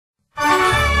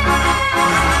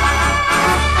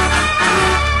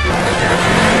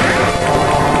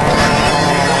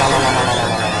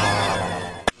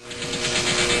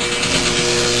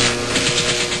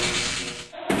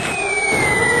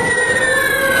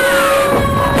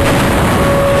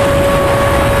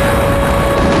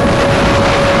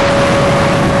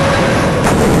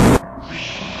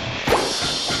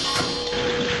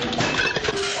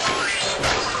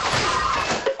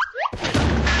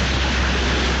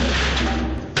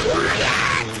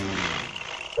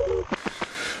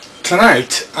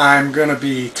tonight I'm going to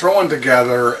be throwing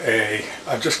together a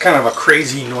just kind of a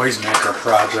crazy noisemaker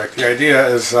project. The idea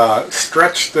is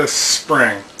stretch this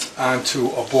spring onto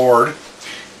a board,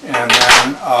 and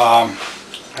then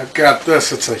I've got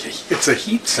this. It's a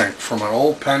heat sink from an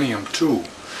old Pentium 2,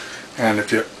 and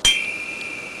if you,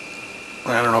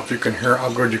 I don't know if you can hear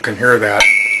how good you can hear that.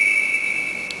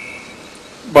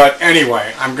 But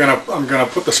anyway, I'm gonna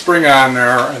put the spring on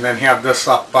there and then have this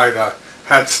up by the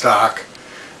headstock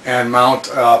and mount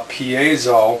a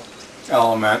piezo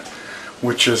element,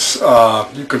 which is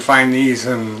you can find these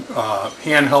in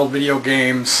handheld video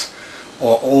games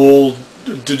or old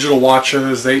digital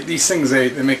watches. These things they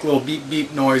make little beep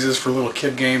beep noises for little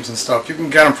kid games and stuff. You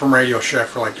can get them from Radio Shack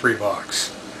for like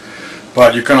 $3,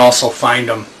 but you can also find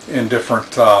them in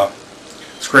different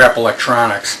scrap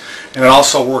electronics. And it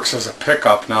also works as a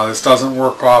pickup. Now this doesn't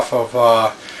work off of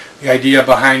the idea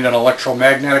behind an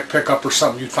electromagnetic pickup or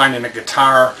something you'd find in a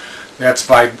guitar. That's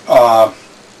by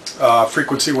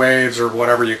frequency waves or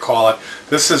whatever you call it.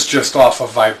 This is just off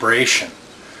of vibration,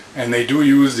 and they do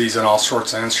use these in all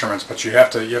sorts of instruments. But you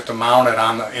have to mount it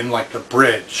on in like the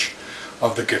bridge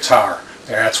of the guitar.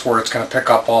 That's where it's going to pick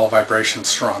up all the vibrations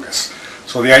strongest.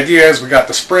 So the idea is we got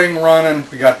the spring running.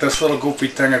 We got this little goofy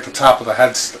thing at the top of the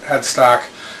headstock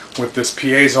with this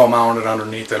piezo mounted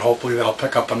underneath it. Hopefully that'll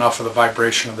pick up enough of the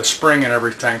vibration of the spring and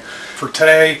everything. For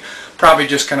today, probably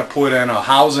just going to put in a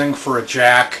housing for a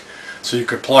jack so you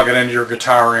could plug it into your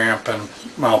guitar amp and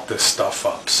mount this stuff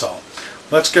up. So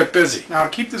let's get busy. Now to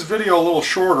keep this video a little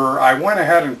shorter, I went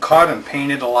ahead and cut and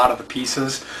painted a lot of the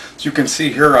pieces. As you can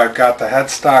see here, I've got the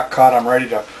headstock cut. I'm ready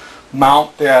to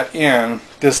mount that in.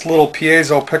 This little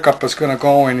piezo pickup is going to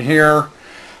go in here.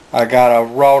 I got to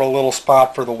route a little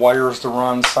spot for the wires to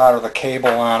run solder the cable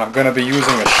on. I'm going to be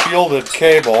using a shielded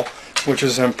cable, which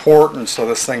is important so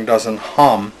this thing doesn't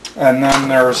hum. And then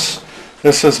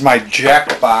this is my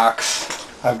jack box.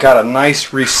 I've got a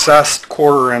nice recessed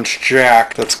 1/4-inch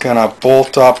jack that's going to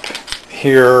bolt up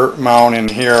here, mount in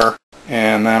here,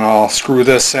 and then I'll screw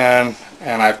this in.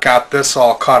 And I've got this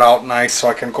all cut out nice so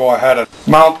I can go ahead and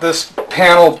mount this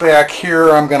panel back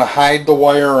here. I'm going to hide the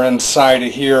wire inside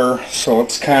of here so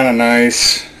it's kind of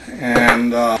nice. And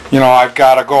you know, I've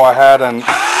got to go ahead and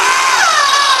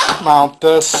mount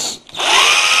this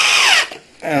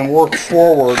and work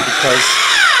forward, because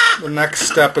the next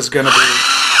step is going to be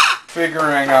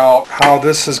figuring out how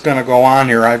this is going to go on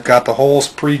here. I've got the holes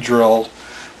pre-drilled.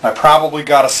 I probably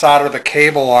got to solder the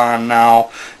cable on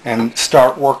now and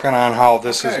start working on how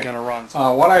this is going to run.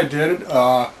 What I did,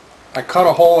 I cut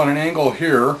a hole at an angle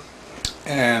here,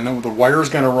 and the wire is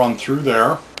going to run through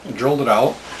there. I drilled it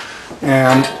out,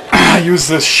 and I use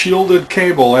this shielded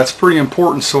cable. That's pretty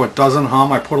important so it doesn't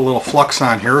hum. I put a little flux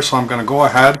on here, so I'm going to go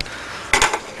ahead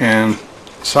and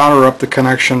solder up the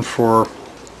connection for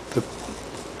the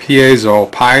piezo.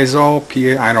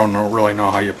 I don't really know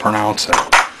how you pronounce it.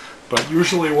 But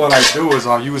usually what I do is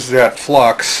I'll use that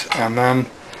flux, and then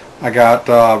I got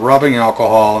rubbing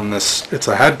alcohol in this. It's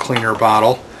a head cleaner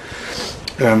bottle,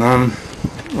 and then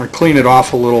I clean it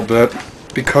off a little bit,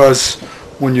 because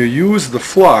when you use the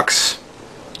flux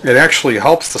it actually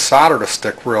helps the solder to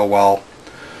stick real well,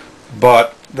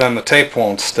 but then the tape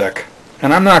won't stick.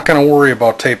 And I'm not going to worry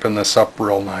about taping this up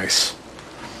real nice.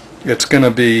 It's going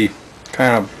to be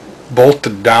kind of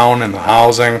bolted down in the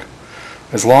housing,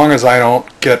 as long as I don't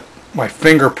get my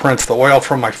fingerprints, the oil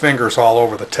from my fingers, all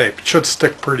over the tape. It should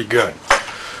stick pretty good.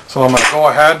 So I'm going to go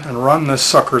ahead and run this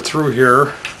sucker through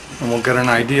here, and we'll get an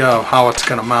idea of how it's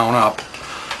going to mount up.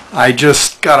 I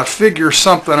just got to figure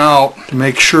something out to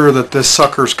make sure that this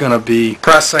sucker's going to be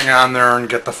pressing on there and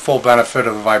get the full benefit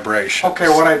of the vibration. Okay,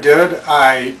 what I did,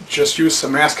 I just used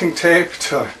some masking tape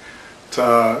to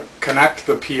connect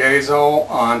the piezo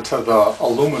onto the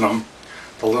aluminum,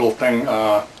 the little thing,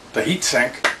 the heat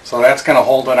sink. So that's going to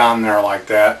hold it on there like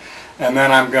that. And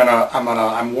then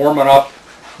I'm warming up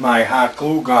my hot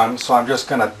glue gun, so I'm just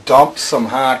going to dump some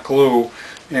hot glue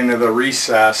into the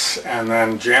recess and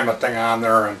then jam a thing on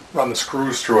there and run the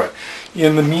screws through it.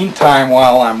 In the meantime,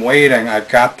 while I'm waiting, I've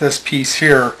got this piece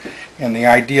here, and the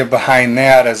idea behind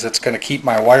that is it's going to keep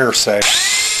my wire safe.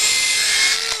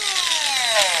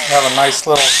 Have a nice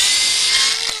little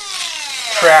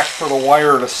track for the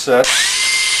wire to sit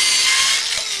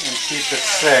and keep it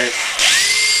safe.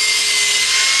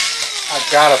 I've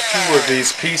got a few of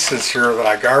these pieces here that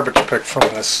I garbage picked from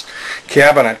this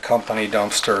cabinet company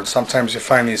dumpster. Sometimes you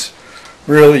find these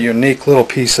really unique little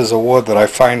pieces of wood that I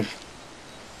find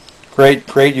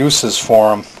great uses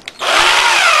for them.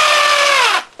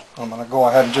 I'm going to go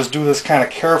ahead and just do this kind of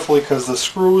carefully, because the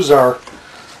screws are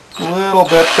a little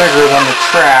bit bigger than the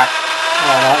track.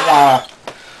 I don't want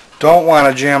to Don't want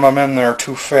to jam them in there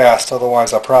too fast,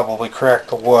 otherwise I'll probably crack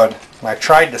the wood. And I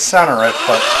tried to center it,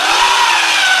 but...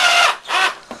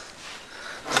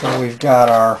 So we've got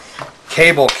our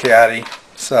cable caddy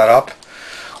set up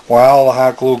while the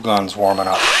hot glue gun's warming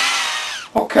up.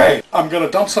 Okay, I'm going to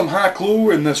dump some hot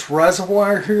glue in this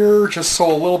reservoir here just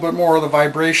so a little bit more of the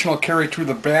vibration will carry through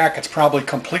the back. It's probably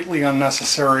completely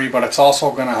unnecessary, but it's also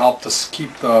going to help to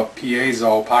keep the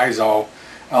piezo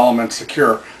element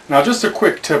secure. Now just a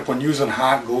quick tip when using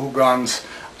hot glue guns,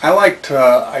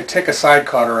 I take a side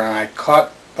cutter and I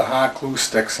cut the hot glue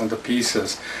sticks into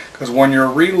pieces, because when you're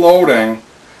reloading,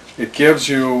 it gives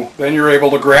you, then you're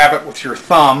able to grab it with your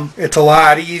thumb. It's a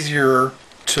lot easier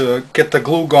to get the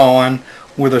glue going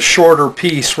with a shorter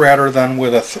piece rather than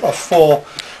with a full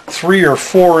 3 or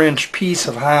 4 inch piece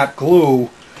of hot glue.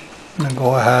 I'm going to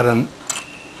go ahead and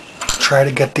try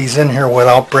to get these in here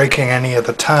without breaking any of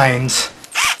the tines.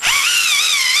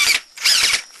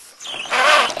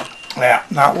 Yeah,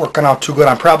 not working out too good.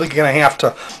 I'm probably going to have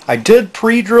to, I did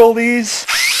pre-drill these.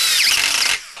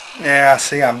 Yeah,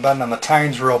 see, I'm bending the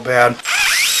tines real bad.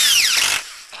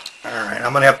 Alright,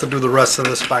 I'm going to have to do the rest of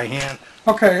this by hand.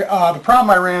 Okay, the problem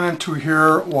I ran into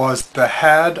here was the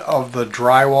head of the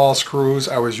drywall screws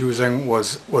I was using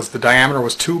was the diameter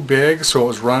was too big, so it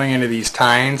was running into these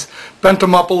tines. Bent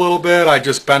them up a little bit, I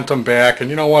just bent them back,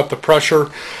 and you know what, the pressure,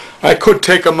 I could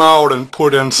take them out and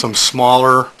put in some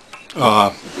smaller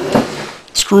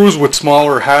screws with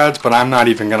smaller heads, but I'm not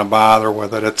even going to bother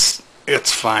with it.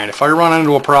 It's fine. If I run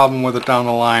into a problem with it down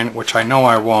the line, which I know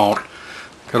I won't,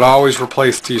 I could always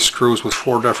replace these screws with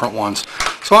 4 different ones.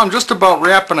 So I'm just about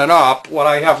wrapping it up. What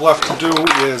I have left to do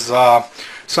is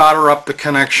solder up the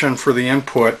connection for the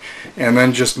input and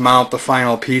then just mount the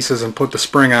final pieces and put the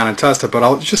spring on and test it. But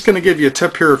I'm just going to give you a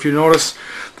tip here. If you notice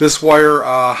this wire,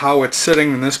 how it's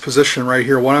sitting in this position right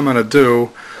here, what I'm going to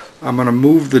do, I'm going to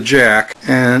move the jack,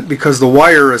 and because the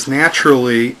wire is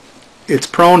naturally, it's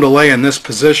prone to lay in this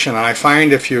position, and I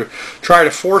find if you try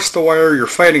to force the wire, you're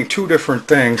fighting 2 different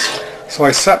things. So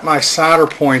I set my solder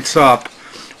points up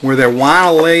where they want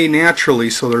to lay naturally,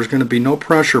 so there's going to be no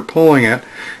pressure pulling it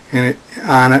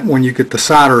on it when you get the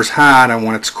solders hot and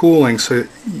when it's cooling. So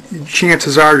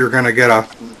chances are you're going to get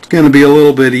it's going to be a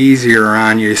little bit easier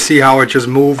on you. You see how it just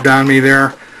moved on me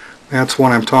there? That's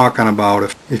what I'm talking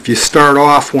about. If you start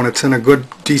off when it's in a good,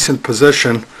 decent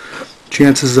position,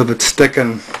 chances of it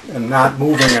sticking and not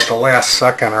moving at the last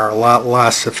second are a lot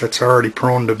less if it's already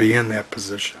prone to be in that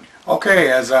position.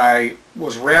 Okay, as I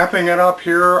was wrapping it up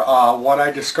here, what I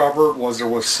discovered was there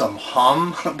was some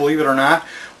hum, believe it or not.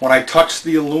 When I touched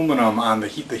the aluminum on the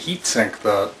heat sink,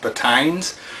 the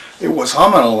tines, it was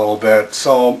humming a little bit.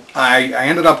 So I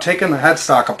ended up taking the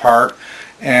headstock apart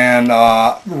and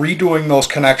redoing those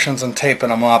connections and taping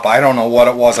them up. I don't know what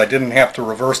it was. I didn't have to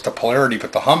reverse the polarity,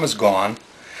 but the hum is gone.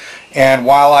 And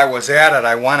while I was at it,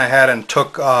 I went ahead and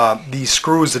took these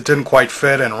screws that didn't quite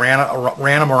fit and ran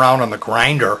them around on the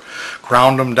grinder,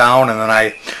 ground them down, and then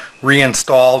I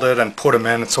reinstalled it and put them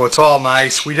in. So it's all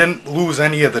nice. We didn't lose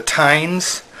any of the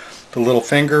tines, the little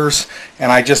fingers,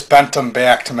 and I just bent them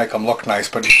back to make them look nice.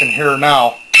 But you can hear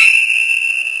now.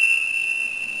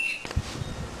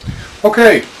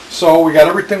 Okay, so we got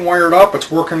everything wired up.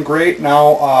 It's working great.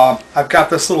 Now I've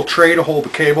got this little tray to hold the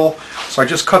cable, so I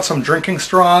just cut some drinking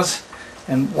straws,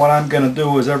 and what I'm going to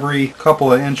do is every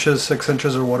couple of inches, 6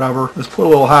 inches or whatever, just put a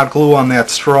little hot glue on that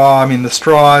straw. I mean, the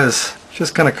straw is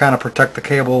just going to kind of protect the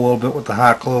cable a little bit with the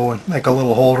hot glue and make a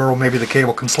little holder, or maybe the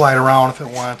cable can slide around if it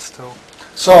wants to.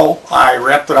 So I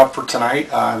wrapped it up for tonight.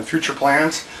 The future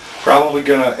plans, probably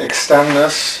going to extend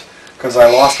this because I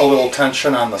lost a little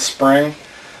tension on the spring.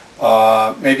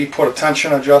 Maybe put a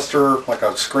tension adjuster, like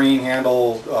a screen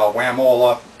handle,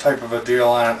 whamola type of a deal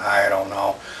on it. I don't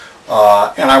know.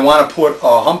 And I want to put a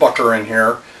humbucker in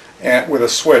here with a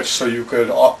switch so you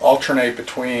could alternate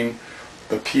between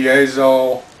the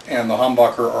piezo and the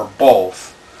humbucker or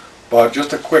both. But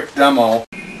just a quick demo.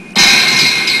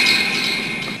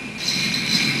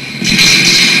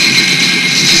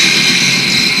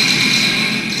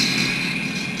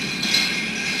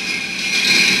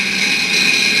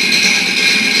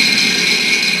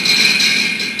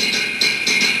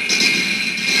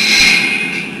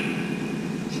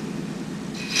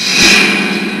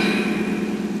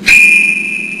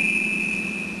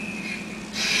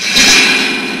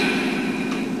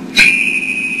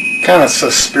 Kind of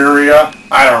Suspiria.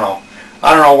 I don't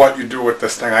know what you do with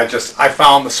this thing. I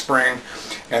found the spring,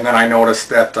 and then I noticed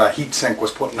that heatsink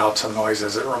was putting out some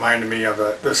noises. It reminded me of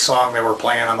this song they were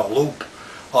playing on the loop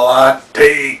a lot.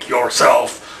 Take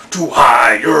yourself to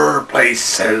higher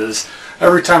places.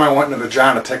 Every time I went into the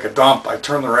John to take a dump, I'd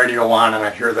turn the radio on and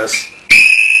I'd hear this.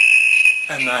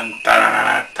 and then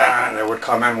da-da-da-da-da, they would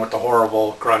come in with the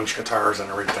horrible grunge guitars and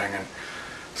everything. And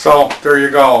so there you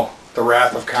go, the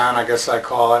Wrath of Khan, I guess I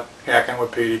call it, hacking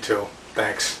with Petey 2.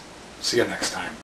 Thanks. See you next time.